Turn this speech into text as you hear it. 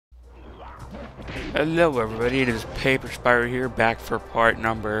Hello everybody, it is Paper Spire here, back for part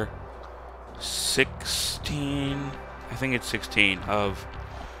number 16, I think it's 16, of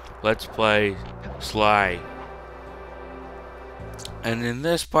Let's Play Sly. And in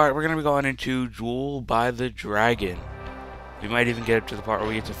this part, we're going to be going into Jewel by the Dragon. We might even get up to the part where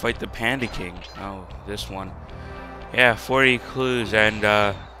we get to fight the Panda King. Oh, this one. Yeah, 40 clues,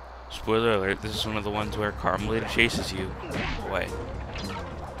 and spoiler alert, this is one of the ones where Carmelita chases you away.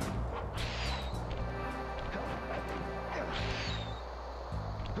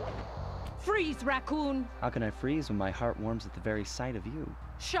 Freeze, raccoon! How can I freeze when my heart warms at the very sight of you?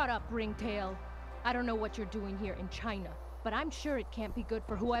 Shut up, Ringtail. I don't know what you're doing here in China, but I'm sure it can't be good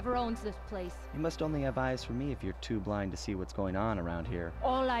for whoever owns this place. You must only have eyes for me if you're too blind to see what's going on around here.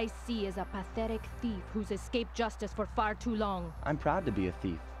 All I see is a pathetic thief who's escaped justice for far too long. I'm proud to be a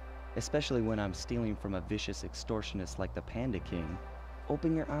thief, especially when I'm stealing from a vicious extortionist like the Panda King.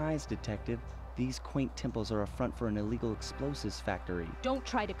 Open your eyes, detective. These quaint temples are a front for an illegal explosives factory. Don't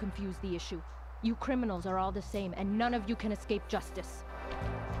try to confuse the issue. You criminals are all the same, and none of you can escape justice.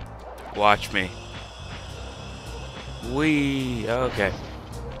 Watch me. Okay.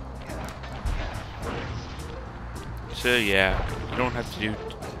 So yeah, you don't have to do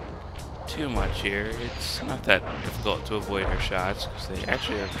too much here. It's not that difficult to avoid her shots, because they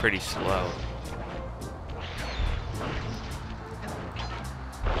actually are pretty slow.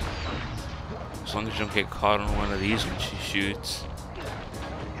 As long as you don't get caught on one of these when she shoots.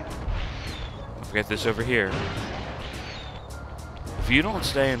 Don't forget this over here. If you don't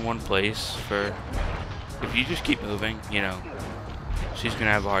stay in one place if you just keep moving, you know, she's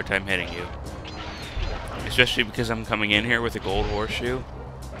gonna have a hard time hitting you. Especially because I'm coming in here with a gold horseshoe.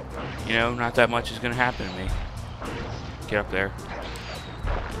 You know, not that much is gonna happen to me. Get up there.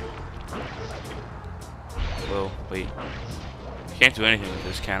 Whoa, wait. Can't do anything with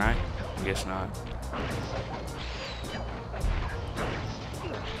this, can I? I guess not.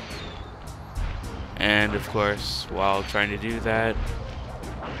 And of course, while trying to do that,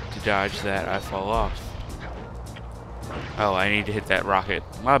 to dodge that, I fall off. Oh, I need to hit that rocket.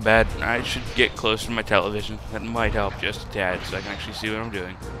 My bad. I should get closer to my television. That might help just a tad so I can actually see what I'm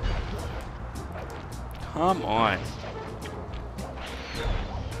doing. Come on.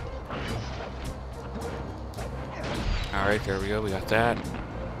 Alright, there we go. We got that.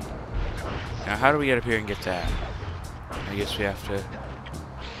 Now, how do we get up here and get that? I guess we have to...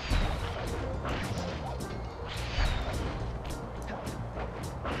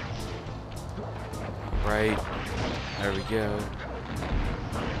 Right. There we go.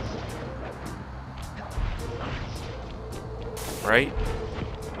 Right?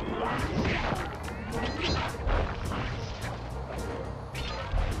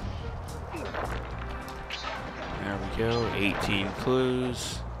 There we go. 18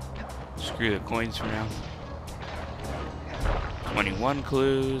 clues. Screw the coins for now. 21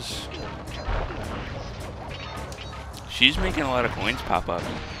 clues. She's making a lot of coins pop up.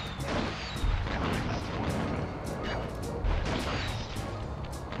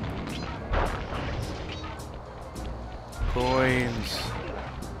 Coins.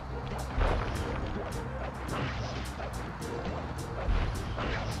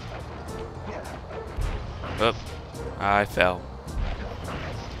 Oh, I fell.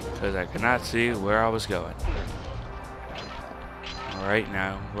 Because I could not see where I was going. Alright,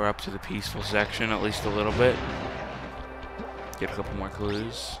 now we're up to the peaceful section, at least a little bit. Get a couple more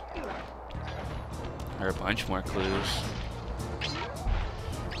clues. Or a bunch more clues.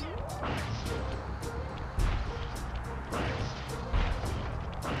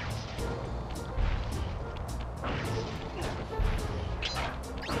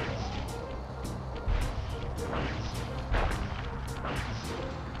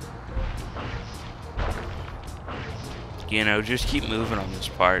 You know, just keep moving on this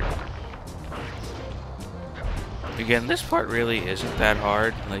part. Again, this part really isn't that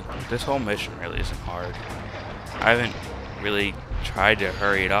hard. Like, this whole mission really isn't hard. I haven't really tried to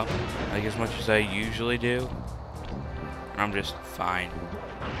hurry it up, like, as much as I usually do. I'm just fine.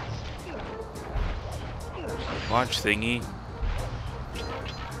 Launch thingy.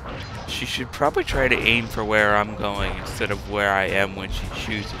 She should probably try to aim for where I'm going instead of where I am when she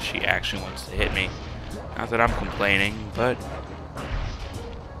shoots if she actually wants to hit me. Not that I'm complaining, but...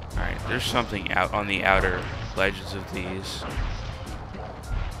 Alright, there's something out on the outer ledges of these.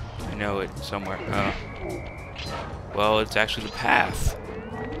 I know it somewhere. Well, it's actually the path.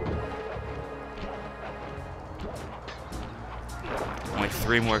 Only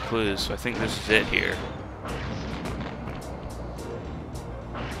 3 more clues, so I think this is it here.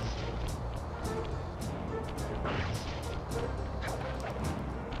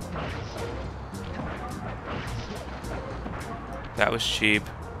 That was cheap.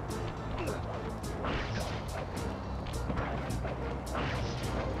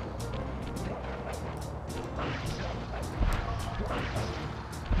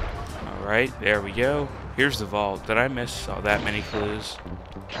 Alright, there we go. Here's the vault. Did I miss all that many clues?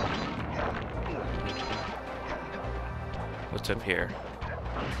 What's up here?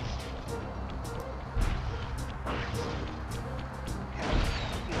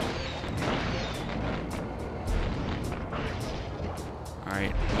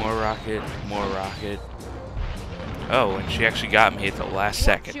 Alright, more rocket, more rocket. Oh, and she actually got me at the last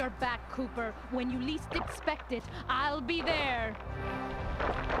second. Watch your back, Cooper. When you least expect it, I'll be there.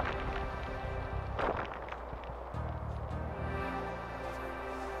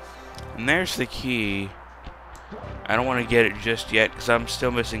 And there's the key. I don't want to get it just yet because I'm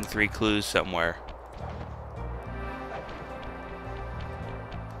still missing 3 clues somewhere.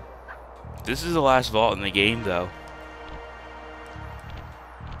 This is the last vault in the game, though.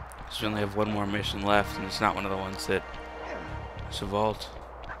 So we only have 1 more mission left, and it's not one of the ones that is a vault.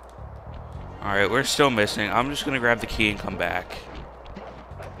 Alright, we're still missing. I'm just going to grab the key and come back.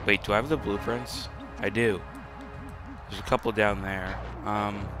 Wait, do I have the blueprints? I do. There's a couple down there.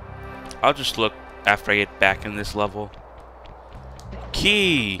 I'll just look after I get back in this level.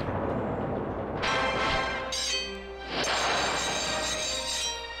 Key!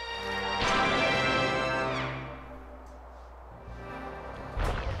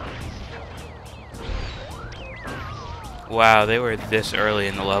 Wow, they were this early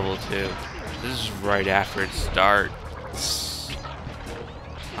in the level too. This is right after it starts.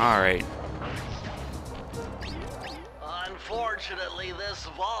 Alright. Unfortunately, this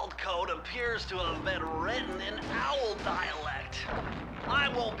vault code appears to have been written in owl dialect. I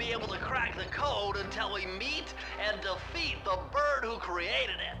won't be able to crack the code until we meet and defeat the bird who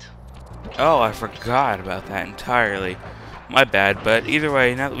created it. Oh, I forgot about that entirely. My bad, but either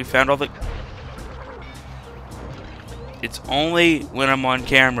way, now that we found all the... It's only when I'm on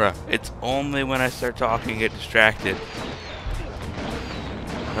camera. It's only when I start talking, get distracted.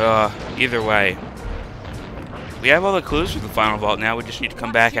 Either way. We have all the clues for the final vault now. We just need to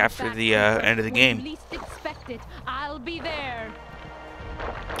come back after the end of the game. When you least expect it, I'll be there.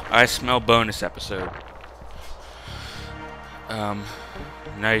 I smell bonus episode.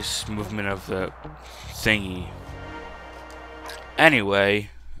 Nice movement of the thingy. Anyway,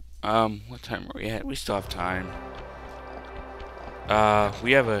 what time are we at? We still have time.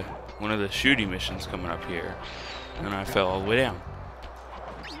 We have one of the shooting missions coming up here, and I fell all the way down.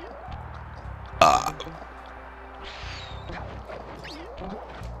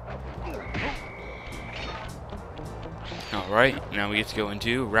 Alright, now we get to go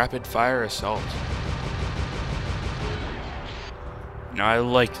into Rapid Fire Assault. Now I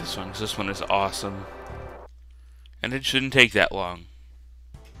like this one, because this one is awesome. And it shouldn't take that long.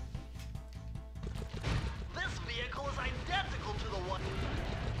 This vehicle is identical to the one...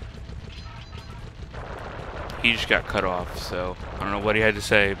 He just got cut off, so I don't know what he had to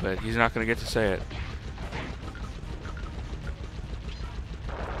say, but he's not going to get to say it.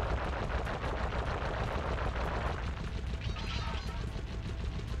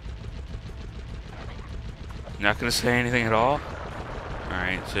 Not gonna say anything at all?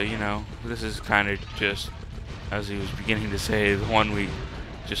 Alright, so you know, this is kind of just, as he was beginning to say, the one we,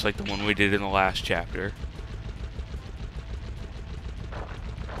 just like the one we did in the last chapter.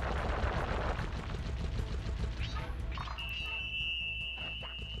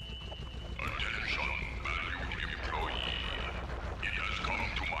 Attention, valued employee. It has come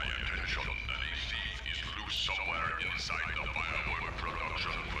to my attention that a thief is loose somewhere inside the firework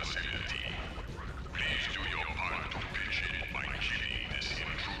production facility. Please do your part to pitch in by killing this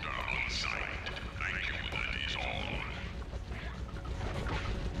intruder on sight. Thank you, that is all.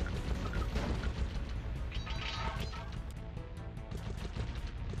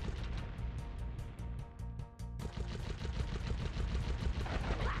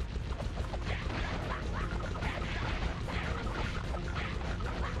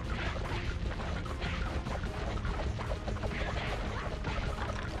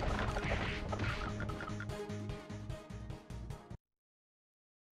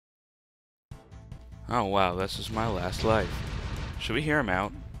 Oh wow, this is my last life. Should we hear him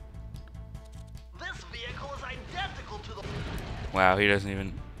out? This vehicle is identical to the... Wow, he doesn't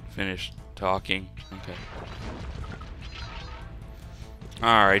even finish talking. Okay.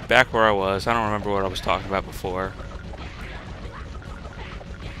 Alright, back where I was. I don't remember what I was talking about before.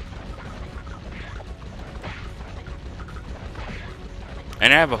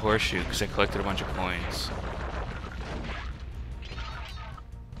 And I have a horseshoe because I collected a bunch of coins.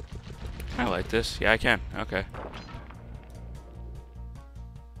 Can I light this? Yeah, I can. Okay.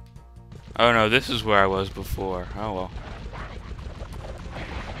 Oh no, this is where I was before. Oh well.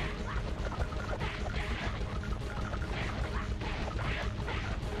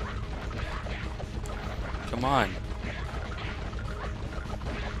 Come on.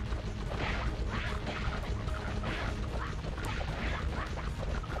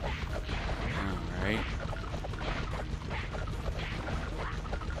 Alright.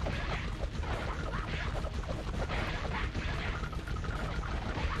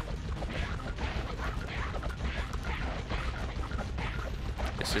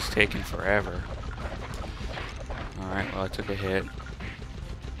 This is taking forever. Alright, well I took a hit.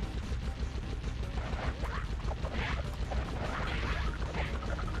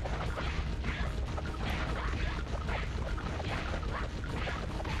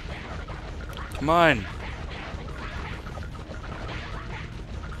 Come on!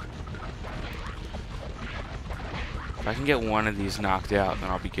 If I can get one of these knocked out, then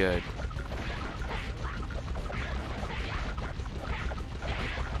I'll be good.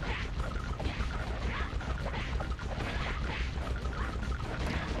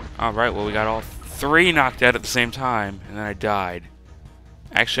 Alright, well we got all three knocked out at the same time, and then I died.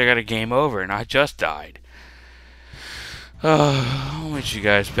 Actually, I got a game over, and I just died. I'll meet you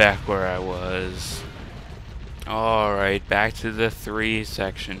guys back where I was. Alright, back to the 3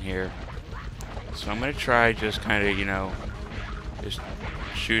 section here. So I'm going to try just kind of, you know, just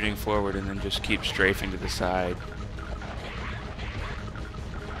shooting forward and then just keep strafing to the side.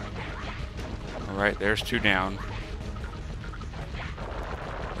 Alright, there's 2 down.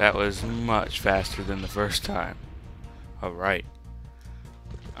 That was much faster than the first time. Alright.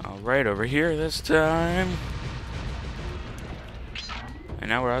 Alright, over here this time. And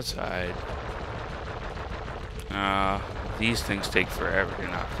now we're outside. These things take forever to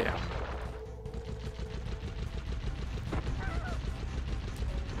knock down.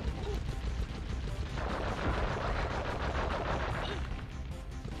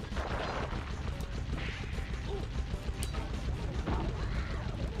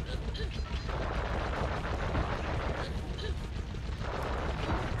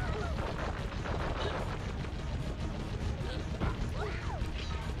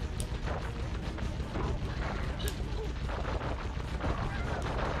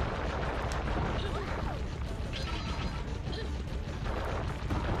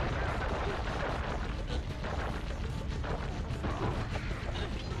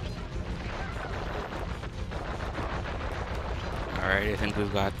 Alright, I think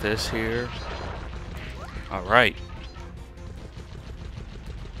we've got this here. Alright.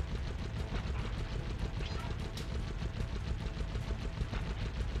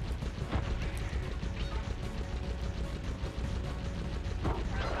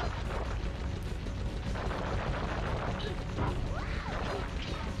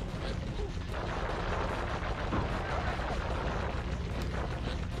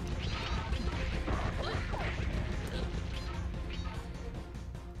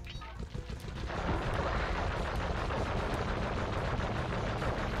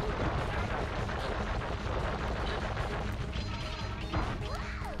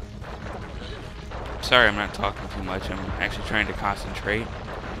 Sorry, I'm not talking too much. I'm actually trying to concentrate.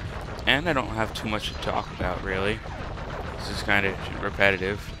 And I don't have too much to talk about, really. This is kind of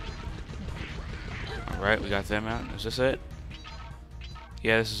repetitive. Alright, we got them out. Is this it?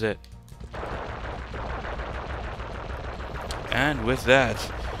 Yeah, this is it. And with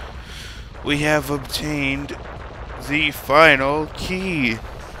that, we have obtained the final key.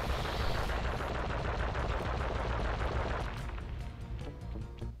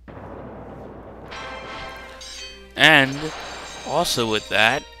 And also with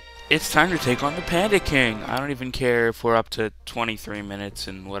that, it's time to take on the Panda King. I don't even care if we're up to 23 minutes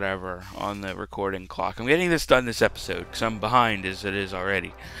and whatever on the recording clock. I'm getting this done this episode because I'm behind as it is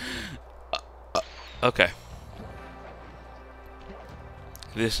already. Okay.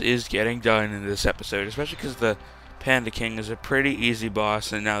 This is getting done in this episode, especially because the Panda King is a pretty easy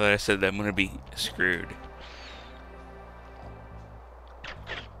boss, and now that I said that, I'm going to be screwed.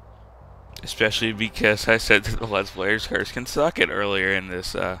 Especially because I said that the Let's Player's Curse can suck it earlier in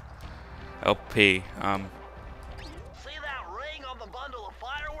this LP. See that ring on the bundle of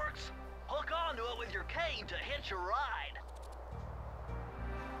fireworks? Hook onto it with your cane to hitch a ride.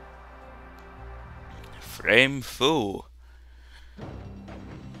 Frame Fu.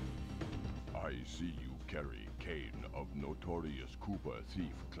 I see you carry Kane of notorious Cooper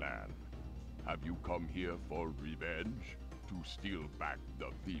Thief clan. Have you come here for revenge? To steal back the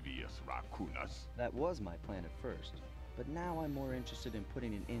Thievius Raccoonus? That was my plan at first. but now I'm more interested in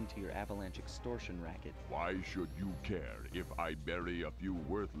putting an end to your avalanche extortion racket. Why should you care if I bury a few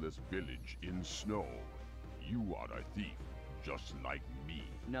worthless village in snow? You are a thief, just like me.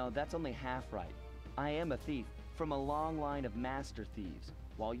 No, that's only half right. I am a thief from a long line of master thieves,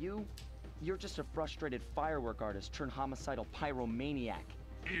 while you're just a frustrated firework artist turned homicidal pyromaniac.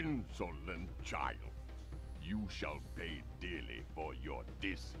 Insolent child. You shall pay dearly for your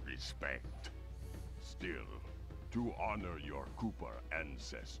disrespect. Still, to honor your Cooper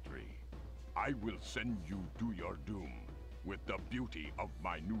ancestry, I will send you to your doom with the beauty of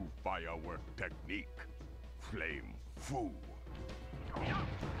my new firework technique, Flame Foo.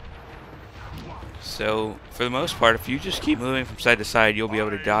 So, for the most part, if you just keep moving from side to side, you'll be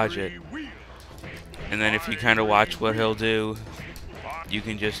able to dodge it. And then if you kind of watch what he'll do, you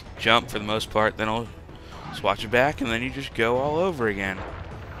can just jump for the most part, then he'll just watch it back, and then you just go all over again.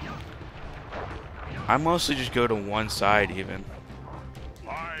 I mostly just go to one side, even.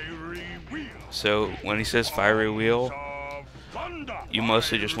 So, when he says fiery wheel, you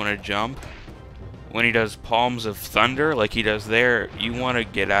mostly just want to jump. When he does palms of thunder, like he does there, you want to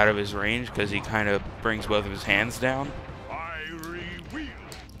get out of his range, because he kind of brings both of his hands down.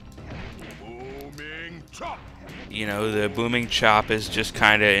 You know, the booming chop is just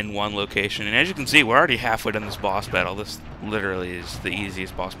kind of in one location. And as you can see, we're already halfway done this boss battle. This literally is the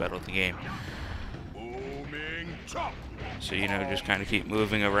easiest boss battle of the game. So, you know, just kind of keep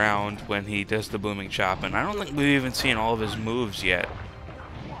moving around when he does the booming chop. And I don't think we've even seen all of his moves yet.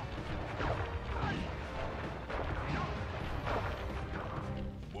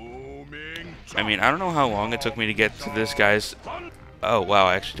 I mean, I don't know how long it took me to get to this guy's... Oh, wow,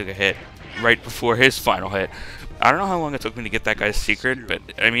 I actually took a hit right before his final hit. I don't know how long it took me to get that guy's secret, but,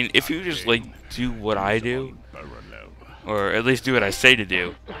 I mean, if you just, like, do what I do, or at least do what I say to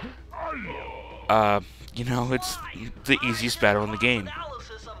do, you know, it's the easiest battle in the game.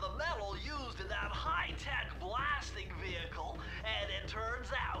 Analysis of the metal used in that high-tech blasting vehicle, and it turns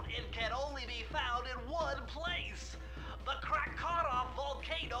out it can only be found in one place: the Krakatoa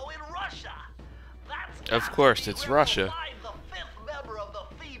volcano in Russia. That's Of course, it's Russia. the fifth member of the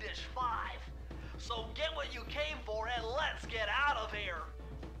Thievius Five. So get what you came for and let's get out of here.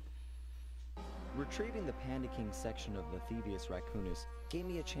 Retrieving the Panda King section of the Thievius Raccoonus gave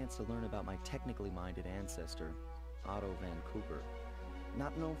me a chance to learn about my technically minded ancestor, Otto Van Cooper.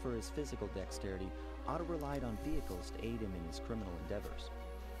 Not known for his physical dexterity, Otto relied on vehicles to aid him in his criminal endeavors.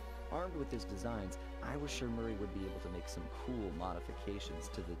 Armed with his designs, I was sure Murray would be able to make some cool modifications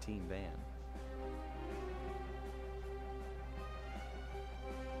to the team van.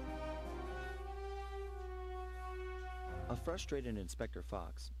 A frustrated Inspector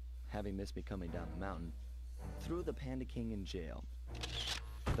Fox, having missed me coming down the mountain, threw the Panda King in jail,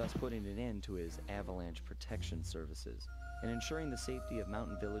 thus putting an end to his avalanche protection services and ensuring the safety of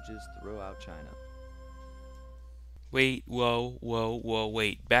mountain villages throughout China. Wait, whoa,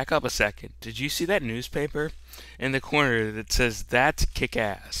 wait. Back up a second. Did you see that newspaper in the corner that says, "That's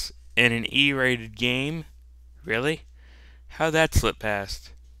kick-ass" in an E-rated game? Really? How'd that slip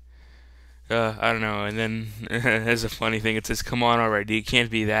past? I don't know. And then, as a funny thing, it says, "Come on already, it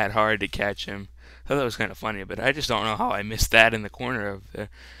can't be that hard to catch him." I thought that was kind of funny, but I just don't know how I missed that in the corner of the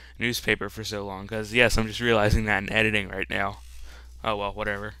newspaper for so long. Because, yes, I'm just realizing that in editing right now. Oh, well,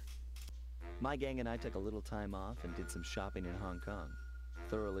 whatever. My gang and I took a little time off and did some shopping in Hong Kong.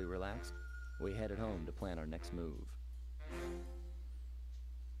 Thoroughly relaxed, we headed home to plan our next move.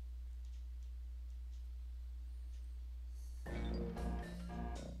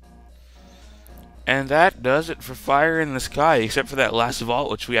 And that does it for Fire in the Sky, except for that last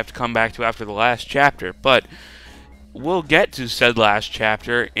vault, which we have to come back to after the last chapter. But we'll get to said last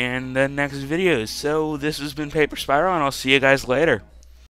chapter in the next videos. So this has been Paper Spiral, and I'll see you guys later.